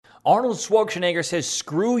Arnold Schwarzenegger says,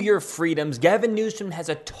 screw your freedoms. Gavin Newsom has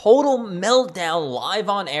a total meltdown live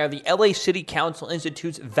on air. The LA City Council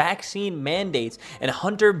institutes vaccine mandates. And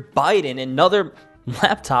Hunter Biden, another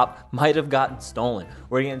laptop, might have gotten stolen.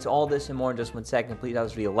 We're going to get into all this and more in just 1 second. Please have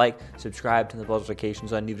this video like, subscribe to the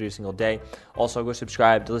notifications on new every single day. Also, go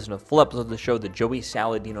subscribe to listen to full episodes of the show, The Joey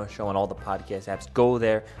Saladino Show, on all the podcast apps. Go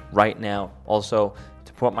there right now. Also,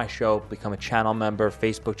 to support my show, become a channel member,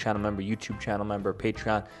 Facebook channel member, YouTube channel member,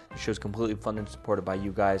 Patreon. The show is completely funded and supported by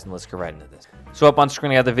you guys, and let's get right into this. So up on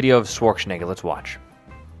screen, I got the video of Schwarzenegger. Let's watch.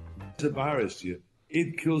 It's a virus here.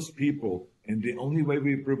 It kills people, and the only way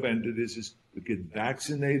we prevent it is to get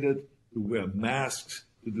vaccinated, to wear masks,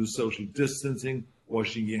 to do social distancing,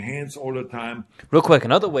 washing your hands all the time. Real quick,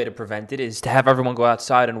 another way to prevent it is to have everyone go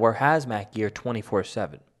outside and wear hazmat gear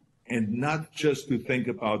 24/7. And not just to think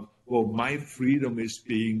about, well, my freedom is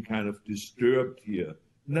being kind of disturbed here.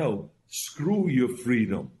 No, screw your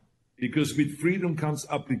freedom. Because with freedom comes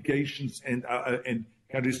obligations and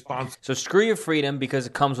responsibility. So screw your freedom because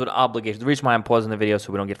it comes with obligations. The reason why I'm pausing the video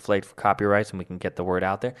so we don't get flagged for copyrights and we can get the word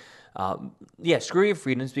out there. Screw your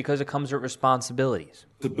freedoms because it comes with responsibilities.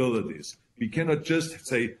 We cannot just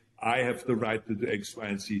say, I have the right to do X, Y,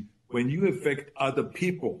 and Z. When you affect other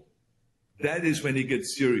people, that is when it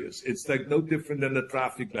gets serious. It's like no different than a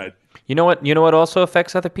traffic light. You know what also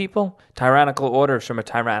affects other people? Tyrannical orders from a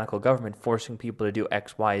tyrannical government forcing people to do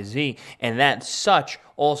X, Y, Z. And that such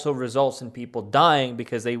also results in people dying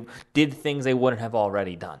because they did things they wouldn't have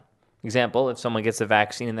already done. Example, if someone gets a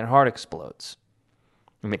vaccine and their heart explodes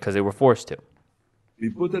because they were forced to. We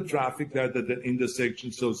put a traffic light at the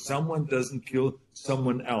intersection so someone doesn't kill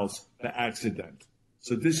someone else by accident.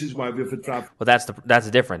 So this is why we have a traffic. Well, that's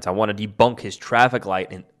the difference. I want to debunk his traffic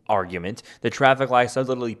light argument. The traffic lights are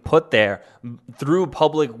literally put there through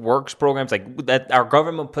public works programs like that. Our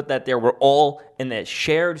government put that there. We're all in that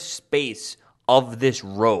shared space of this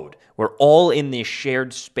road. We're all in this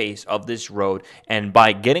shared space of this road, and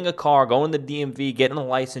by getting a car, going to the DMV, getting a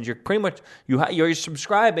license, you're pretty much you're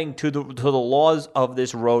subscribing to the laws of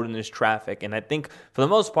this road and this traffic. And I think for the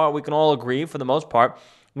most part, we can all agree. For the most part,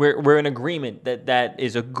 we're in agreement that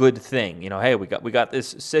is a good thing. Hey, we got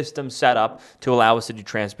this system set up to allow us to do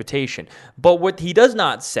transportation. But what he does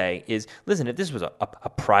not say is, listen, if this was a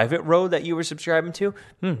private road that you were subscribing to,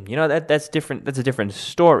 that's different. That's a different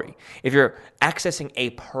story. If you're accessing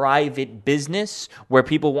a private business where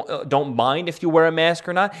people don't mind if you wear a mask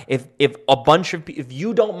or not, if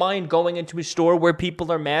you don't mind going into a store where people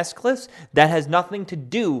are maskless, that has nothing to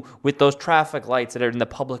do with those traffic lights that are in the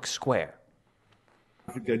public square.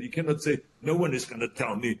 You cannot say, no one is going to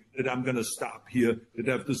tell me that I'm going to stop here, that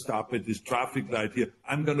I have to stop at this traffic light here.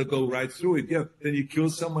 I'm going to go right through it. Yeah, then you kill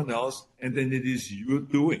someone else, and then it is your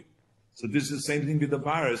doing. So this is the same thing with the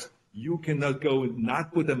virus. You cannot go and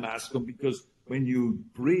not put a mask on because when you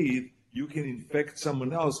breathe, you can infect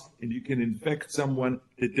someone else, and you can infect someone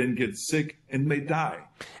that then gets sick and may die.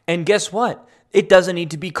 And guess what? It doesn't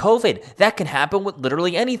need to be COVID. That can happen with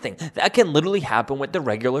literally anything. That can literally happen with the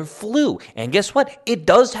regular flu. And guess what? It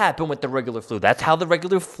does happen with the regular flu. That's how the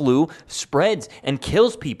regular flu spreads and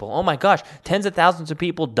kills people. Oh my gosh, tens of thousands of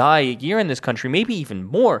people die a year in this country, maybe even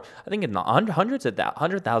more. I think in the hundreds of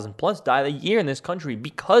 100,000 plus die a year in this country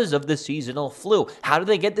because of the seasonal flu. How do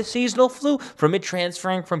they get the seasonal flu? From it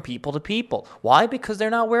transferring from people to people. Why? Because they're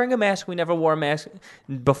not wearing a mask. We never wore a mask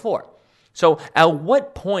before. So at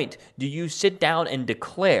what point do you sit down and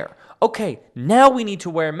declare, okay, now we need to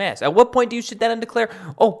wear masks? At what point do you sit down and declare,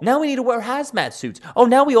 oh, now we need to wear hazmat suits? Oh,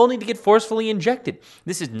 now we all need to get forcefully injected.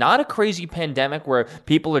 This is not a crazy pandemic where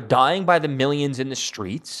people are dying by the millions in the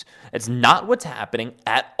streets. It's not what's happening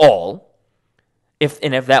at all. If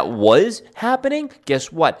that was happening, guess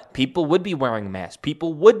what? People would be wearing masks.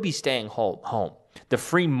 People would be staying home. The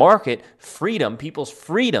free market, freedom, people's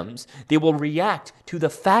freedoms, they will react to the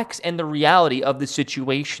facts and the reality of the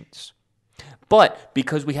situations. But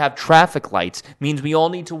because we have traffic lights, means we all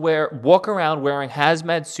need to walk around wearing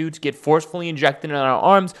hazmat suits, get forcefully injected in our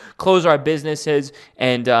arms, close our businesses,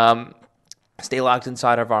 and stay locked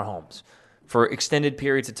inside of our homes for extended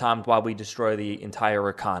periods of time while we destroy the entire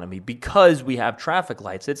economy because we have traffic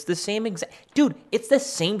lights. It's the same dude, it's the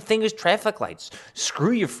same thing as traffic lights.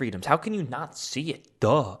 Screw your freedoms. How can you not see it?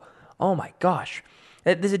 Duh. Oh my gosh.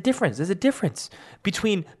 There's a difference. There's a difference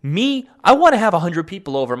between me. I want to have 100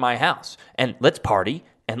 people over my house and let's party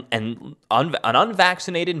and an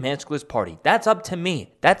unvaccinated maskless party. That's up to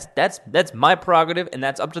me. That's my prerogative, and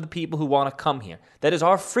that's up to the people who want to come here. That is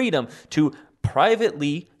our freedom to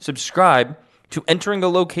privately subscribe to entering a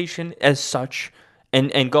location as such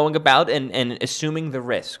and going about and assuming the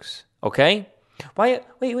risks. Okay?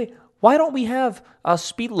 Wait. Why don't we have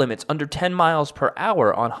speed limits under 10 miles per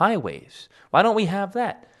hour on highways? Why don't we have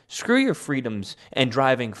that? Screw your freedoms and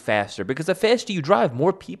driving faster, because the faster you drive,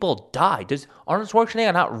 more people die. Does Arnold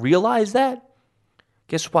Schwarzenegger not realize that?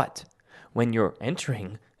 Guess what? When you're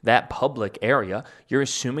entering that public area, you're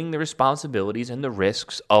assuming the responsibilities and the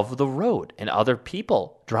risks of the road and other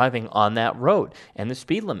people driving on that road and the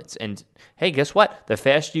speed limits. And hey, guess what? The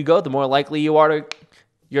faster you go, the more likely you are to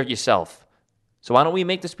hurt yourself. So why don't we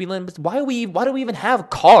make the speed limits? Why do we even have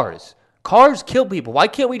cars? Cars kill people. Why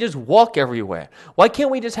can't we just walk everywhere? Why can't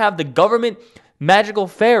we just have the government magical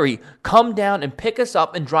ferry come down and pick us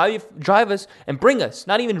up and drive us and bring us,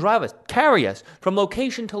 not even drive us, carry us from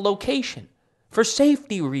location to location for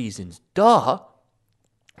safety reasons? Duh.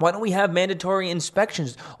 Why don't we have mandatory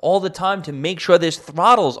inspections all the time to make sure there's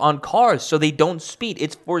throttles on cars so they don't speed?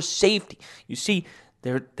 It's for safety. You see,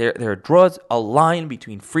 there draws a line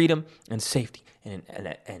between freedom and safety.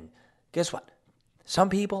 And guess what? Some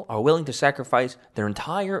people are willing to sacrifice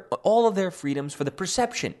all of their freedoms for the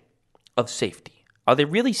perception of safety. Are they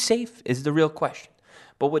really safe is the real question.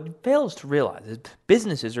 But what it fails to realize is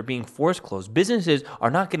businesses are being forced closed. Businesses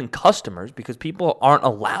are not getting customers because people aren't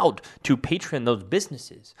allowed to patron those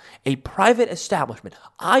businesses. A private establishment.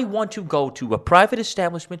 I want to go to a private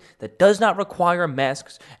establishment that does not require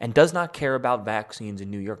masks and does not care about vaccines in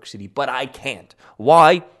New York City, but I can't.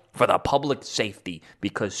 Why? For the public safety,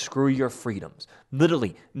 because screw your freedoms.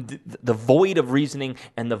 Literally, the void of reasoning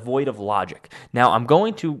and the void of logic. Now, I'm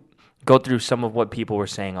going to go through some of what people were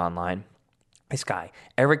saying online. This guy,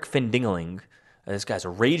 Eric Findingling, this guy's a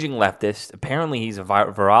raging leftist. Apparently, he's a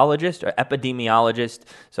virologist or epidemiologist.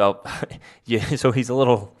 So, so he's a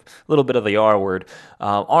little bit of the R word.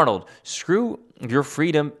 Arnold, screw your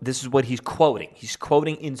freedom. This is what he's quoting. He's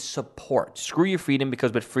quoting in support. Screw your freedom,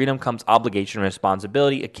 because with freedom comes obligation and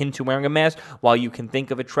responsibility, akin to wearing a mask. While you can think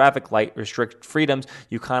of a traffic light restrict freedoms,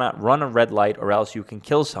 you cannot run a red light or else you can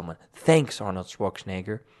kill someone. Thanks, Arnold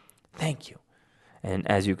Schwarzenegger. Thank you. And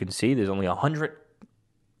as you can see, there's only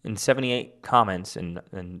 178 comments and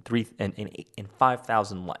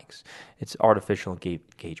 5,000 likes. It's artificial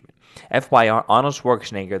engagement. FYI, Arnold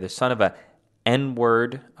Schwarzenegger, the son of a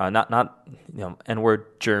N-word, N-word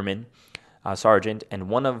German sergeant, and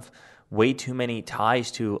one of way too many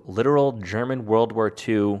ties to literal German World War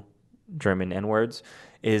II German N-words,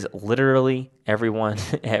 is literally everyone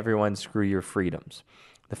screw your freedoms.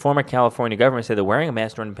 The former California governor said that wearing a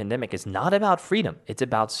mask during the pandemic is not about freedom. It's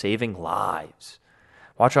about saving lives.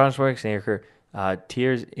 Watch Arnold Schwarzenegger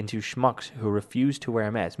tears into schmucks who refuse to wear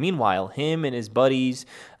a mask. Meanwhile, him and his buddies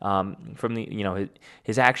from the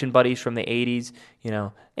his action buddies from the 80s,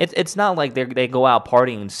 it's not like they go out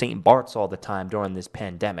partying in St. Bart's all the time during this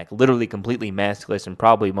pandemic, literally completely maskless and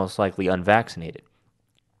probably most likely unvaccinated.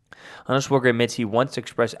 Arnold Schwarzenegger admits he once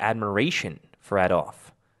expressed admiration for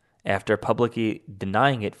Adolf after publicly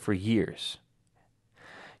denying it for years.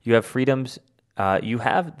 You have freedoms. You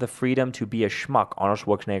have the freedom to be a schmuck. Arnold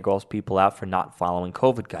Schwarzenegger calls people out for not following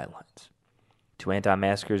COVID guidelines. To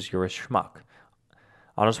anti-maskers, you're a schmuck.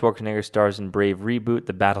 Arnold Schwarzenegger stars in Brave reboot.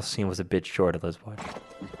 The battle scene was a bit short. Let's watch.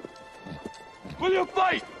 Will you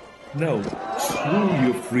fight? No, screw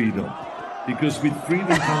your freedom. Because with freedom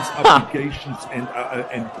comes obligations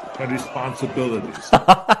and responsibilities.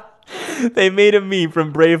 They made a meme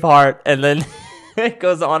from Braveheart, and then it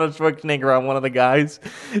goes Arnold Schwarzenegger on one of the guys.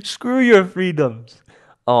 Screw your freedoms.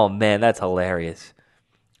 Oh, man, that's hilarious.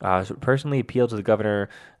 So personally appeal to the governor,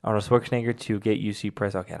 Arnold Schwarzenegger, to get UC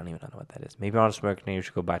press. Okay, I don't even know what that is. Maybe Arnold Schwarzenegger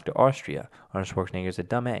should go back to Austria. Arnold Schwarzenegger is a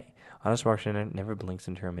dumb A. Arnold Schwarzenegger never blinks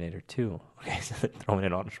in Terminator 2. Okay, so they're throwing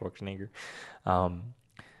in Arnold Schwarzenegger.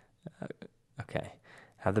 Okay.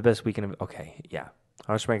 Have the best weekend. Okay, yeah.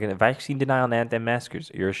 Arnold Schwarzenegger, vaccine denial and anti-maskers.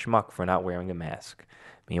 You're a schmuck for not wearing a mask.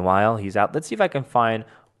 Meanwhile, he's out. Let's see if I can find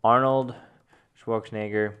Arnold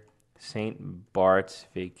Schwarzenegger St. Bart's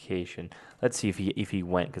vacation. Let's see if he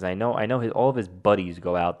went, because I know all of his buddies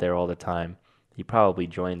go out there all the time. He probably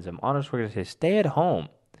joins them. Arnold Schwarzenegger says, "Stay at home."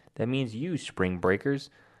 That means you, spring breakers,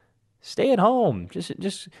 stay at home.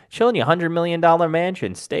 Just chill in your $100 million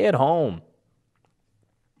mansion. Stay at home.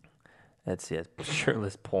 Let's see.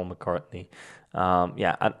 Shirtless Paul McCartney.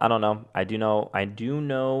 Yeah, I don't know. I do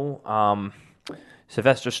know.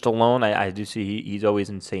 Sylvester Stallone, I do see he's always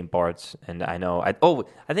in St. Bart's, and I know. I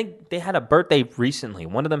think they had a birthday recently.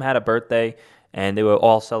 One of them had a birthday, and they were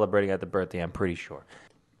all celebrating at the birthday, I'm pretty sure.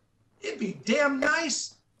 It'd be damn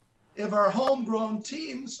nice if our homegrown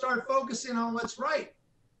teams start focusing on what's right.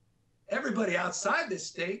 Everybody outside this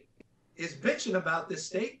state is bitching about this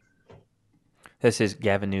state. This is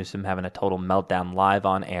Gavin Newsom having a total meltdown live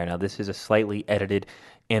on air. Now, this is a slightly edited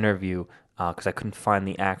interview because I couldn't find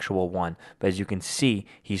the actual one. But as you can see,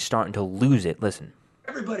 he's starting to lose it. Listen.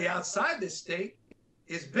 Everybody outside this state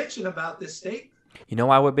is bitching about this state. You know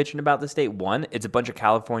why we're bitching about the state? One, it's a bunch of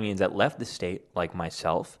Californians that left the state, like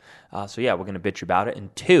myself. So yeah, we're going to bitch about it.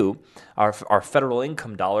 And two, our federal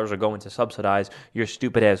income dollars are going to subsidize your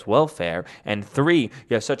stupid-ass welfare. And three,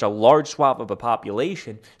 you have such a large swath of a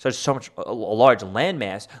population, so much a large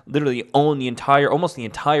landmass, literally own almost the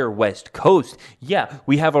entire West Coast. Yeah,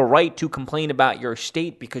 we have a right to complain about your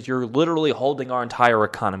state because you're literally holding our entire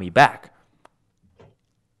economy back.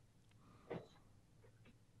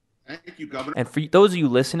 Thank you, Governor. And for those of you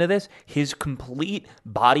listening to this, his complete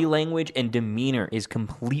body language and demeanor is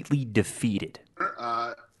completely defeated.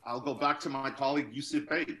 I'll go back to my colleague, Yusuf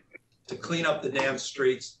Bey. To clean up the damn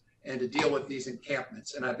streets and to deal with these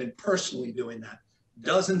encampments. And I've been personally doing that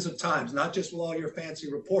dozens of times, not just with all your fancy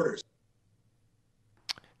reporters.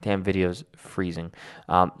 Damn video's freezing.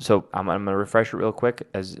 So I'm going to refresh it real quick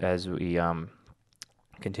as we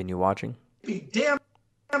continue watching. Be damn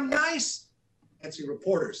nice, fancy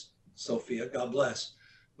reporters. Sophia, God bless.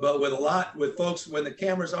 But with folks, when the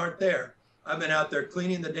cameras aren't there, I've been out there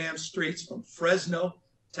cleaning the damn streets from Fresno,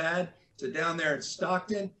 Tad, to down there in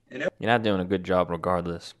Stockton. And you're not doing a good job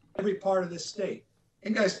regardless. Every part of this state.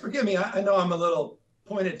 And guys, forgive me, I know I'm a little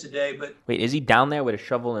pointed today, but... Wait, is he down there with a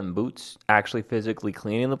shovel and boots actually physically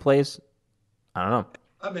cleaning the place? I don't know.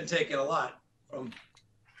 I've been taking a lot from a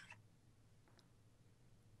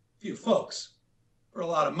few folks for a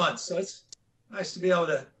lot of months, so it's nice to be able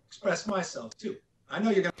to express myself too. I know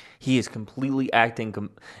you're going to... He is completely acting...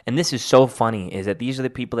 and this is so funny, is that these are the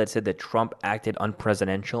people that said that Trump acted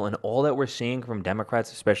unpresidential, and all that we're seeing from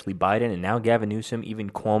Democrats, especially Biden, and now Gavin Newsom, even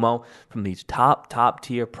Cuomo, from these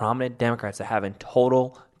top-tier prominent Democrats that are having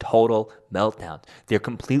total meltdowns. They're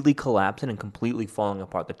completely collapsing and completely falling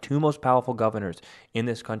apart. The two most powerful governors in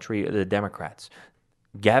this country are the Democrats.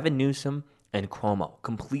 Gavin Newsom and Cuomo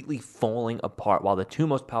completely falling apart, while the two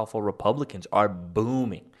most powerful Republicans are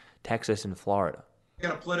booming. Texas and Florida. I'm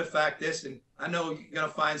going to PolitiFact this, and I know you're going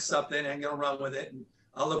to find something and I'm going to run with it. And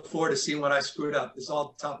I'll look forward to seeing what I screwed up. It's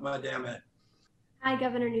all top of my damn head. Hi,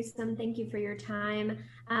 Governor Newsom. Thank you for your time.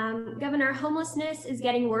 Governor, homelessness is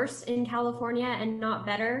getting worse in California and not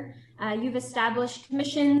better. You've established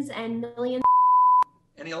commissions and millions.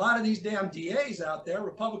 And a lot of these damn DAs out there,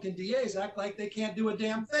 Republican DAs, act like they can't do a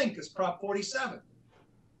damn thing because Prop 47.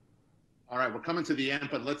 All right, we're coming to the end,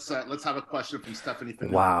 but let's have a question from Stephanie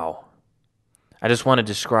Finley. Wow. I just want to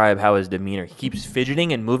describe how his demeanor. He keeps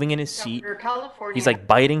fidgeting and moving in his seat. He's like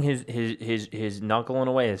biting his knuckle in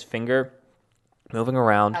a way, his finger, moving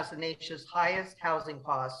around. Has the nation's highest housing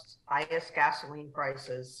costs, highest gasoline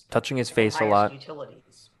prices, touching his face a lot.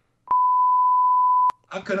 Utilities.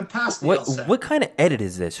 I couldn't pass the what kind of edit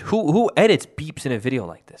is this? Who edits beeps in a video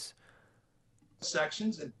like this?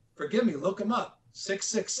 Sections, and forgive me, look them up.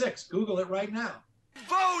 666. Google it right now.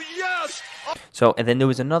 Vote yes! So, and then there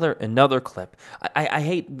was another clip. I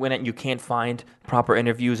hate when you can't find proper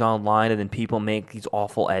interviews online and then people make these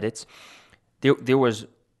awful edits. There was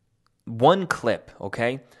one clip,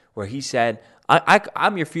 okay, where he said,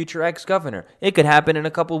 I'm your future ex-governor. It could happen in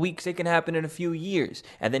a couple weeks. It can happen in a few years.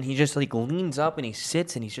 And then he just like leans up and he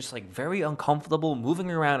sits and he's just like very uncomfortable, moving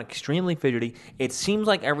around, extremely fidgety. It seems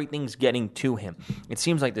like everything's getting to him. It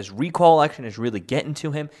seems like this recall election is really getting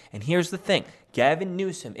to him. And here's the thing. Gavin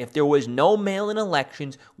Newsom, if there was no mail-in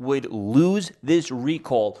elections, would lose this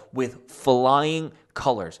recall with flying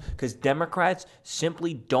colors, because Democrats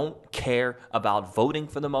simply don't care about voting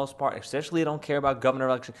for the most part, especially they don't care about governor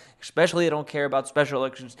elections, especially they don't care about special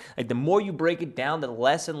elections. Like, the more you break it down, the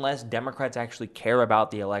less and less Democrats actually care about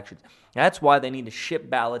the elections. That's why they need to ship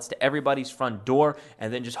ballots to everybody's front door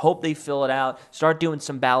and then just hope they fill it out, start doing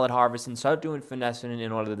some ballot harvesting, start doing finessing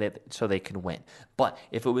in order so they can win. But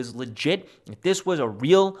if it was legit, if this was a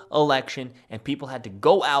real election and people had to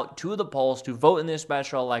go out to the polls to vote in this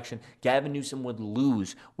special election, Gavin Newsom would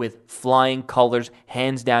lose with flying colors.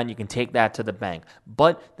 Hands down, you can take that to the bank.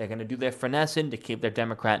 But they're going to do their finessing to keep their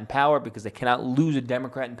Democrat in power, because they cannot lose a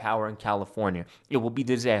Democrat in power in California. It will be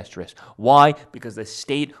disastrous. Why? Because the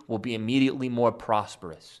state will be immediately more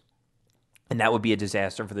prosperous. And that would be a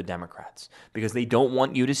disaster for the Democrats, because they don't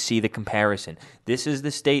want you to see the comparison. This is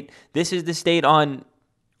the state on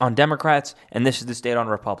Democrats, and this is the state on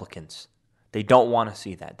Republicans. They don't want to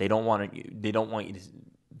see that. They don't want you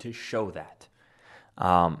to show that.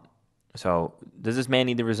 So does this man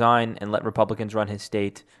need to resign and let Republicans run his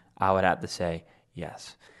state? I would have to say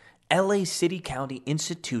yes. LA City County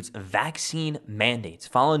institutes vaccine mandates.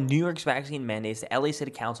 Following New York's vaccine mandates, the LA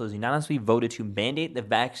City Council has unanimously voted to mandate the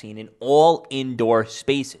vaccine in all indoor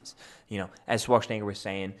spaces. As Schwarzenegger was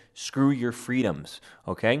saying, screw your freedoms,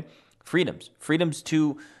 okay? Freedoms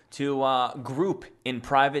to group in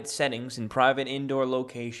private settings, in private indoor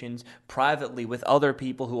locations, privately with other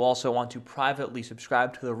people who also want to privately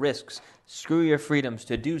subscribe to the risks. Screw your freedoms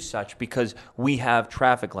to do such because we have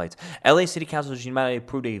traffic lights. LA City Council has unanimously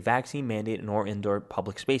approved a vaccine mandate in all indoor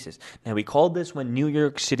public spaces. Now, we called this when New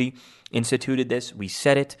York City instituted this. We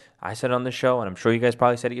said it. I said it on the show, and I'm sure you guys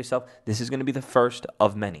probably said it yourself. This is going to be the first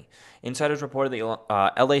of many. Insiders reported the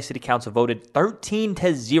LA City Council voted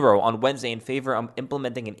 13-0 on Wednesday in favor of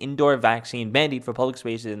implementing an indoor vaccine mandate for public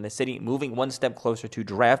spaces in the city, moving one step closer to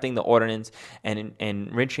drafting the ordinance and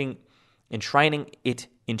enshrining it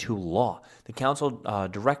into law. The council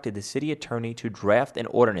directed the city attorney to draft an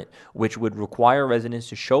ordinance which would require residents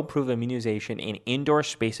to show proof of immunization in indoor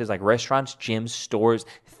spaces like restaurants, gyms, stores,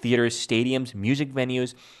 theaters, stadiums, music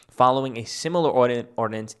venues, following a similar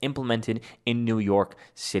ordinance implemented in New York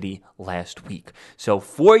City last week. So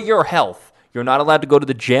for your health, you're not allowed to go to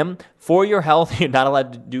the gym. For your health, you're not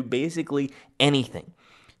allowed to do basically anything.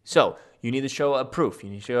 So you need to show a proof. You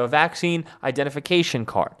need to show a vaccine identification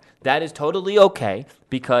card. That is totally okay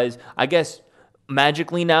because I guess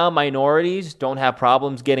magically now minorities don't have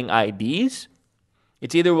problems getting IDs.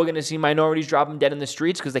 It's either we're going to see minorities dropping dead in the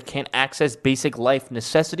streets because they can't access basic life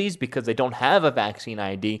necessities because they don't have a vaccine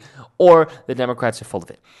ID, or the Democrats are full of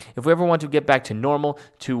it. If we ever want to get back to normal,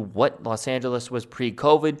 to what Los Angeles was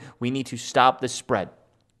pre-COVID, we need to stop the spread.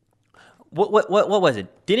 What was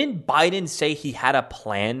it? Didn't Biden say he had a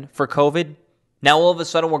plan for COVID? Now all of a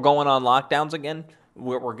sudden we're going on lockdowns again?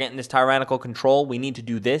 We're getting this tyrannical control. We need to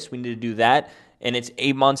do this. We need to do that. And it's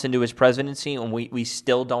 8 months into his presidency, and we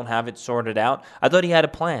still don't have it sorted out. I thought he had a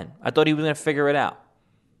plan. I thought he was going to figure it out.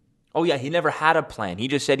 Oh, yeah, he never had a plan. He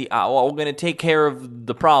just said, we're going to take care of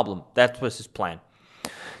the problem. That was his plan.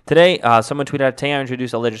 Today, someone tweeted out, Teo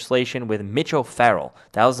introduced a legislation with Mitch O'Farrell.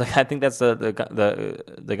 That was, I think that's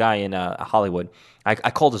the guy in Hollywood. I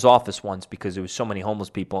called his office once because there was so many homeless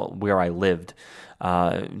people where I lived.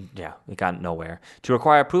 It got nowhere. To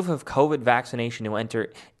require proof of COVID vaccination to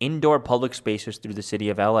enter indoor public spaces through the city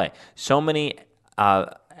of LA. So many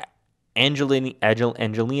Angelinos,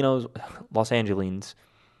 Los Angeles,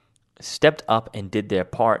 stepped up and did their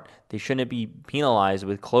part. They shouldn't be penalized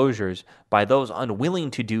with closures by those unwilling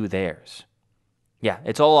to do theirs. Yeah,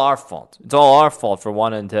 it's all our fault. It's all our fault for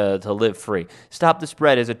wanting to live free. Stop the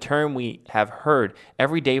spread is a term we have heard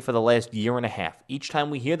every day for the last year and a half. Each time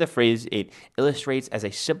we hear the phrase, it illustrates as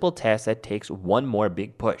a simple task that takes one more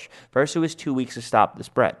big push. First, it was 2 weeks to stop the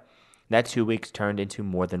spread. That 2 weeks turned into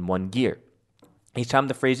more than 1 year. Each time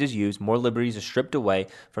the phrase is used, more liberties are stripped away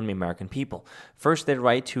from the American people. First, their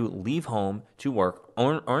right to leave home to work,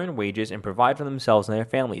 earn wages, and provide for themselves and their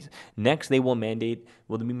families. Next, they will be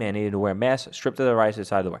mandated to wear masks, stripped of their rights to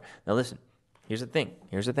decide to wear. Now listen, here's the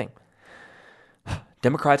thing.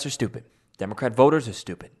 Democrats are stupid. Democrat voters are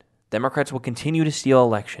stupid. Democrats will continue to steal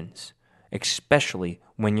elections, especially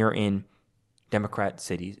when you're in Democrat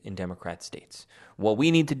cities, in Democrat states. What we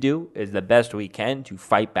need to do is the best we can to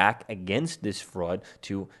fight back against this fraud,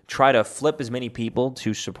 to try to flip as many people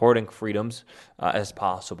to supporting freedoms as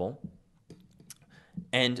possible.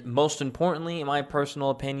 And most importantly, in my personal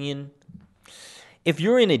opinion, if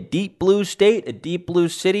you're in a deep blue state, a deep blue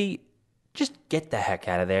city, just get the heck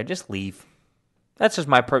out of there. Just leave. That's just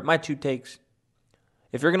my two takes.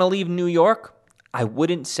 If you're going to leave New York, I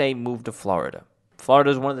wouldn't say move to Florida.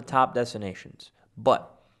 Florida is one of the top destinations.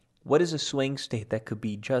 But what is a swing state that could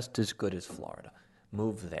be just as good as Florida?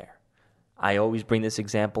 Move there. I always bring this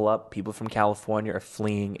example up. People from California are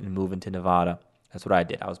fleeing and moving to Nevada. That's what I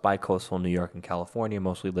did. I was bi-coastal New York and California,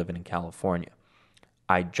 mostly living in California.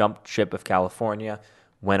 I jumped ship of California,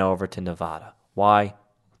 went over to Nevada. Why?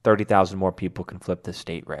 30,000 more people can flip the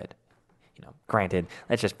state red. Granted,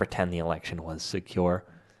 let's just pretend the election was secure.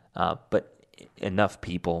 But enough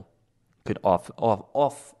people could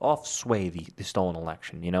off sway the stolen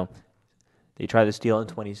election, They tried to steal in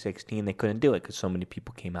 2016. They couldn't do it because so many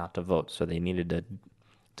people came out to vote. So they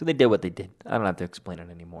did what they did. I don't have to explain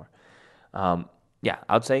it anymore. I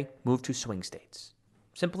would say move to swing states.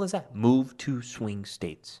 Simple as that. Move to swing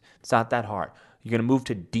states. It's not that hard. You're going to move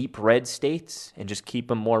to deep red states and just keep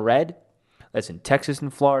them more red? Listen, Texas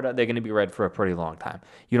and Florida, they're going to be red for a pretty long time.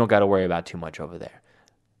 You don't got to worry about too much over there.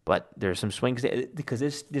 But there's some swings because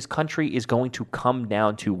this country is going to come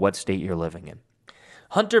down to what state you're living in.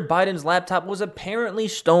 Hunter Biden's laptop was apparently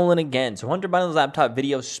stolen again. So Hunter Biden's laptop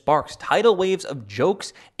video sparks tidal waves of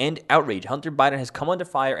jokes and outrage. Hunter Biden has come under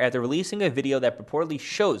fire after releasing a video that purportedly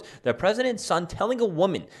shows the president's son telling a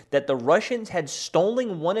woman that the Russians had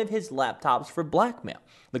stolen one of his laptops for blackmail.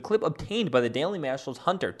 The clip obtained by the Daily Mail shows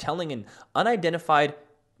Hunter telling an unidentified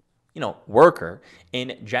worker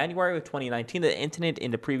in January of 2019 that the incident in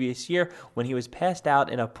the previous year when he was passed out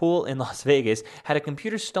in a pool in Las Vegas had a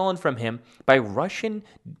computer stolen from him by Russian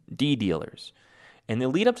dealers. In the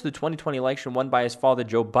lead up to the 2020 election won by his father,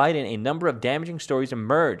 Joe Biden, a number of damaging stories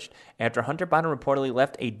emerged after Hunter Biden reportedly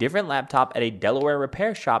left a different laptop at a Delaware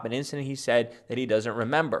repair shop, an incident he said that he doesn't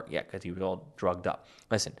remember. Yeah, because he was all drugged up.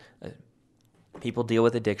 Listen, people deal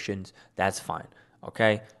with addictions. That's fine,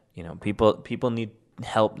 okay? People need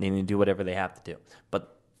help. They need to do whatever they have to do.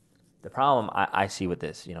 But the problem I see with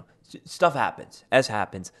this, stuff happens. As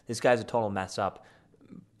happens. This guy's a total mess up.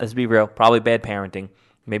 Let's be real. Probably bad parenting.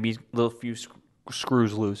 Maybe a little few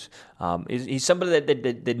screws loose. He's somebody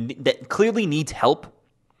that clearly needs help.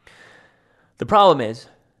 The problem is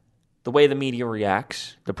the way the media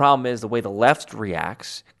reacts. The problem is the way the left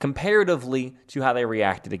reacts comparatively to how they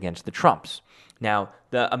reacted against the Trumps. Now,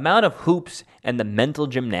 the amount of hoops and the mental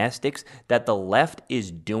gymnastics that the left is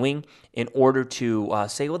doing in order to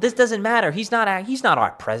say, well, this doesn't matter. He's not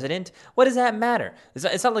our president. What does that matter?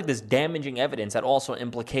 It's not like this damaging evidence that also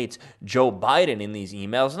implicates Joe Biden in these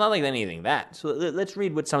emails. It's not like anything that. So let's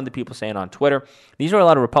read what some of the people saying on Twitter. These are a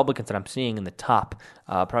lot of Republicans that I'm seeing in the top,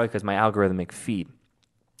 probably because my algorithmic feed.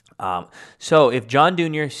 So if John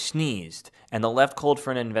Jr. sneezed and the left called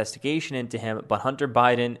for an investigation into him, but Hunter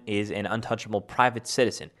Biden is an untouchable private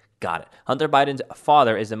citizen. Got it. Hunter Biden's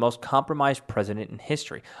father is the most compromised president in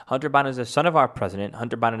history. Hunter Biden is the son of our president.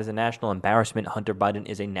 Hunter Biden is a national embarrassment. Hunter Biden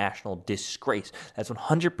is a national disgrace. That's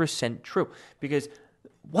 100% true. Because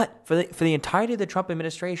what? For the entirety of the Trump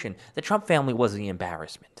administration, the Trump family was the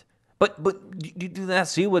embarrassment. But you do not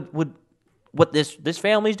see what this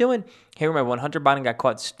family's doing? Hey, remember when Hunter Biden got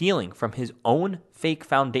caught stealing from his own fake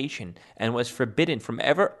foundation and was forbidden from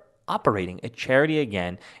ever operating a charity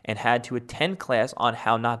again and had to attend class on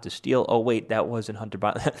how not to steal? Oh, wait, that wasn't Hunter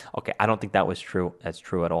Biden. Okay, I don't think that was true. That's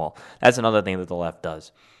true at all. That's another thing that the left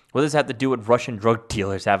does. What does this have to do with Russian drug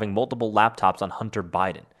dealers having multiple laptops on Hunter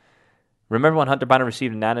Biden? Remember when Hunter Biden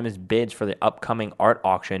received anonymous bids for the upcoming art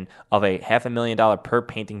auction of a $500,000 per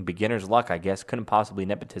painting, beginner's luck, I guess. Couldn't possibly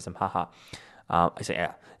nepotism, haha. I say,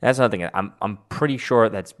 yeah, that's another thing. I'm pretty sure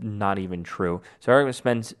that's not even true. So Eric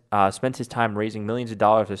spends his time raising millions of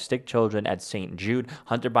dollars to sick children at St. Jude.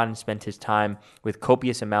 Hunter Biden spent his time with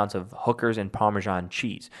copious amounts of hookers and Parmesan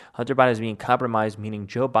cheese. Hunter Biden is being compromised, meaning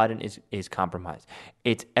Joe Biden is compromised.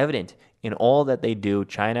 It's evident in all that they do.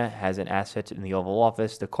 China has an asset in the Oval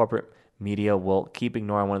Office. The corporate media will keep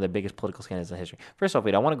ignoring one of the biggest political scandals in history. First off,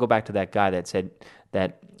 wait, I want to go back to that guy that said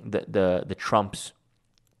that the Trumps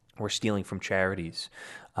were stealing from charities.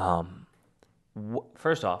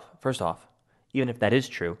 First off, even if that is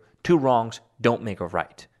true, two wrongs don't make a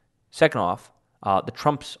right. Second off, the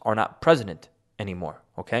Trumps are not president anymore,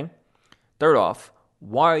 okay? Third off,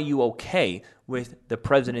 why are you okay with the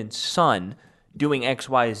president's son doing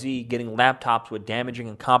XYZ, getting laptops with damaging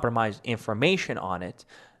and compromised information on it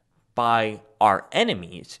by our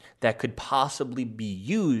enemies that could possibly be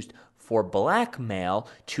used for blackmail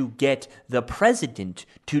to get the president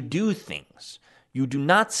to do things? You do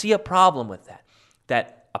not see a problem with that.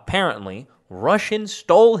 That apparently Russians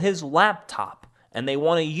stole his laptop and they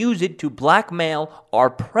want to use it to blackmail our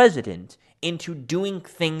president into doing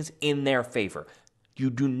things in their favor. You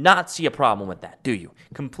do not see a problem with that, do you?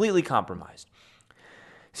 Completely compromised.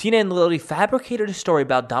 CNN literally fabricated a story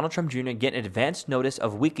about Donald Trump Jr. getting advance notice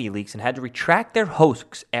of WikiLeaks and had to retract their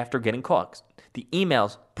hoax after getting caught. The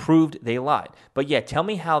emails proved they lied. But yeah, tell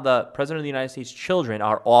me how the President of the United States' children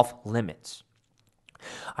are off limits.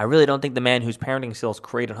 I really don't think the man whose parenting skills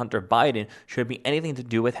created Hunter Biden should be anything to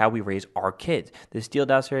do with how we raise our kids. This Steele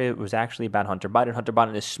dossier was actually about Hunter Biden. Hunter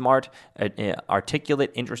Biden is smart,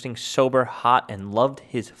 articulate, interesting, sober, hot, and loved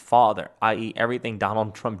his father, i.e. everything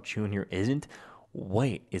Donald Trump Jr. isn't.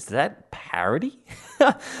 Wait, is that parody?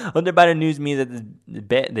 Hunter Biden news means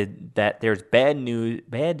that there's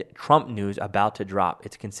bad Trump news about to drop.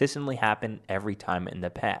 It's consistently happened every time in the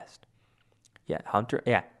past. Yeah, Hunter.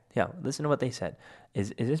 Yeah. Listen to what they said.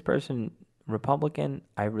 Is this person Republican?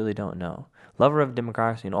 I really don't know. Lover of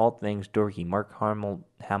democracy and all things dorky. Mark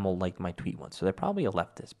Hamill liked my tweet once, so they're probably a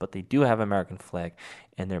leftist, but they do have American flag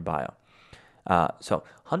in their bio. So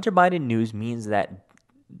Hunter Biden news means that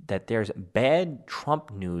there's bad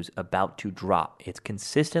Trump news about to drop. It's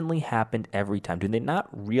consistently happened every time. Do they not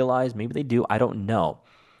realize? Maybe they do. I don't know.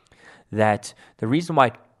 that the reason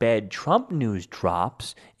why bad Trump news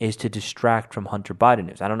drops is to distract from Hunter Biden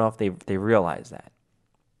news. I don't know if they realize that.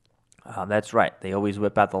 That's right. They always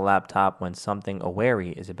whip out the laptop when something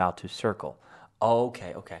awary is about to circle.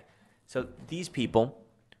 Okay. So these people,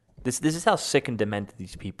 this is how sick and demented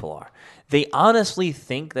these people are. They honestly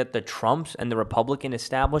think that the Trumps and the Republican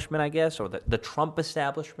establishment, I guess, or the Trump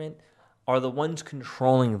establishment are the ones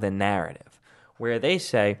controlling the narrative, where they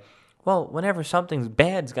say, well, whenever something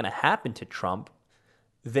bad's going to happen to Trump,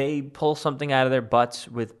 they pull something out of their butts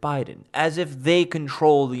with Biden, as if they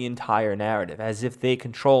control the entire narrative, as if they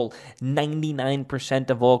control 99%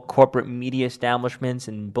 of all corporate media establishments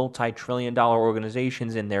and multi-trillion-dollar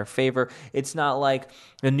organizations in their favor. It's not like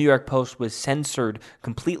the New York Post was censored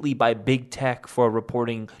completely by big tech for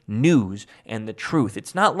reporting news and the truth.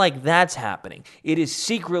 It's not like that's happening. It is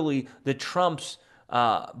secretly the Trumps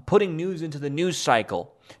putting news into the news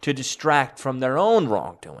cycle to distract from their own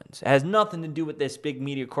wrongdoings. It has nothing to do with this big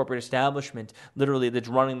media corporate establishment, literally, that's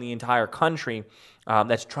running the entire country,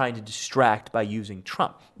 that's trying to distract by using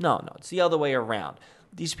Trump. No, it's the other way around.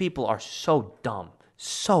 These people are so dumb.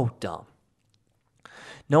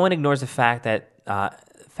 No one ignores the fact that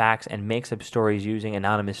facts and makes up stories using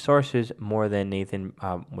anonymous sources more than Nathan,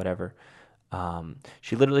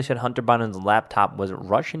 she literally said Hunter Biden's laptop was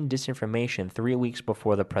Russian disinformation 3 weeks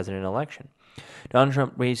before the president election. Donald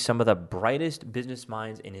Trump raised some of the brightest business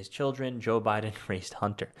minds in his children. Joe Biden raised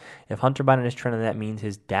Hunter. If Hunter Biden is trending, that means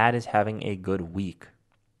his dad is having a good week.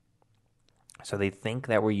 So they think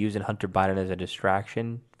that we're using Hunter Biden as a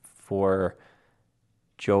distraction for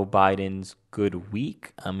Joe Biden's good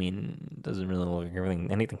week. I mean, it doesn't really look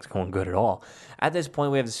like anything's going good at all. At this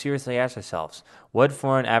point, we have to seriously ask ourselves, what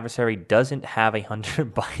foreign adversary doesn't have a Hunter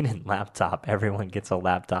Biden laptop? Everyone gets a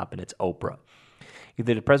laptop and it's Oprah.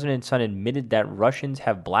 Either the president's son admitted that Russians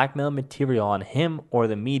have blackmail material on him, or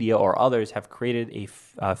the media or others have created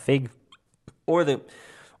a fake, or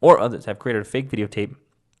others have created a fake videotape.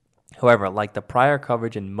 However, like the prior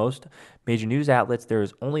coverage in most major news outlets, there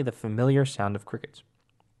is only the familiar sound of crickets.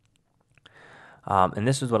 And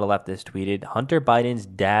this is what a leftist tweeted. Hunter Biden's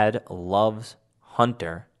dad loves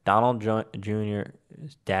Hunter. Donald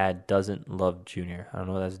Jr.'s dad doesn't love Jr. I don't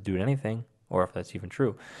know if that's due to anything, or if that's even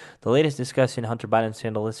true. The latest discussing Hunter Biden's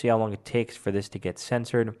scandal. Let's see how long it takes for this to get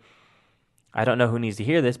censored. I don't know who needs to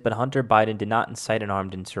hear this, but Hunter Biden did not incite an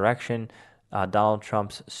armed insurrection. Donald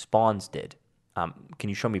Trump's spawns did. Can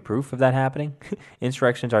you show me proof of that happening?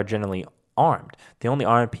 Insurrections are generally armed. The only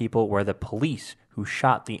armed people were the police who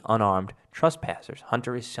shot the unarmed trespassers.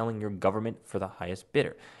 Hunter is selling your government for the highest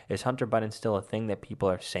bidder. Is Hunter Biden still a thing that people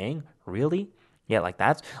are saying? Really? Yeah, like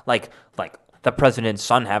that's like the president's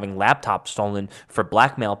son having laptops stolen for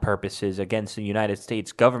blackmail purposes against the United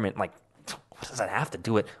States government. Like, what does that have to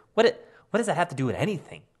do with what does that have to do with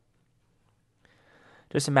anything?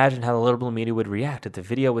 Just imagine how the liberal media would react if the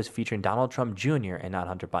video was featuring Donald Trump Jr. and not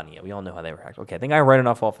Hunter Biden. Yeah, we all know how they react. Okay, I think I read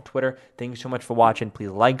enough off of Twitter. Thank you so much for watching. Please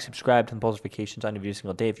like, subscribe, turn post notifications on every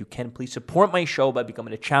single day. If you can, please support my show by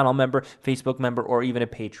becoming a channel member, Facebook member, or even a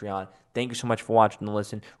Patreon. Thank you so much for watching and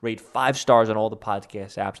listening. Rate 5 stars on all the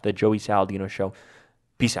podcast apps. The Joey Saladino Show.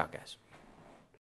 Peace out, guys.